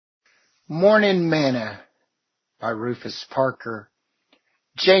Morning Manna by Rufus Parker,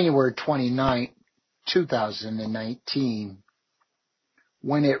 January 29, 2019.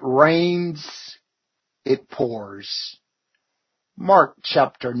 When it rains, it pours. Mark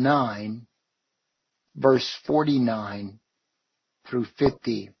chapter 9, verse 49 through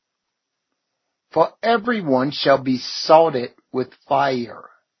 50. For everyone shall be salted with fire,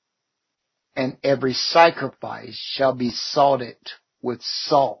 and every sacrifice shall be salted with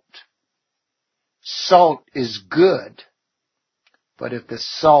salt. Salt is good, but if the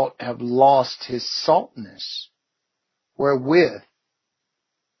salt have lost his saltness, wherewith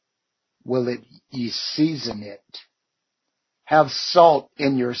will ye season it? Have salt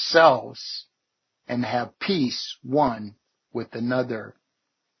in yourselves, and have peace one with another.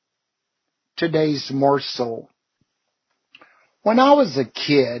 Today's morsel. When I was a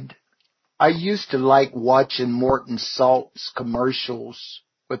kid, I used to like watching Morton Salt's commercials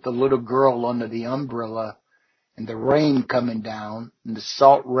with the little girl under the umbrella and the rain coming down and the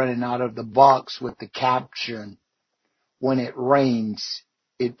salt running out of the box with the caption, "When it rains,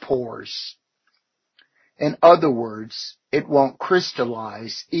 it pours." In other words, it won't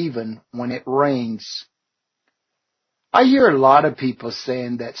crystallize even when it rains. I hear a lot of people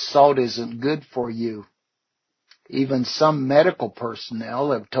saying that salt isn't good for you. Even some medical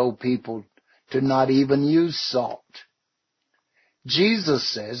personnel have told people to not even use salt. Jesus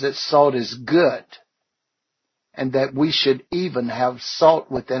says that salt is good and that we should even have salt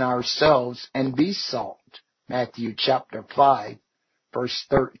within ourselves and be salt. Matthew chapter 5, verse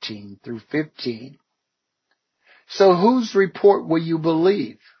 13 through 15. So whose report will you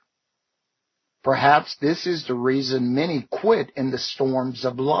believe? Perhaps this is the reason many quit in the storms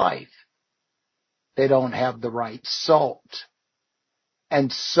of life. They don't have the right salt.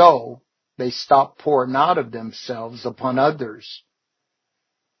 And so they stop pouring out of themselves upon others.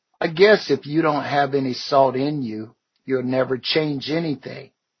 I guess if you don't have any salt in you, you'll never change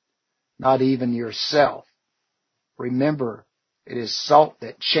anything, not even yourself. Remember, it is salt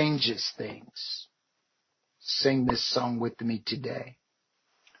that changes things. Sing this song with me today.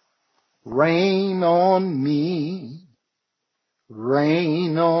 Rain on me,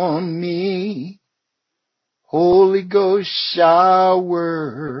 Holy Ghost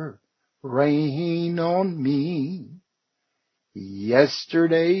shower, rain on me.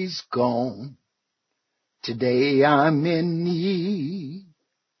 Yesterday's gone, today I'm in need.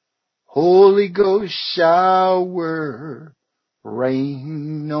 Holy Ghost shower,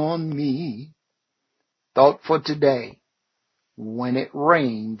 rain on me. Thought for today, when it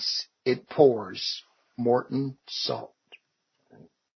rains, it pours. Morton Salt.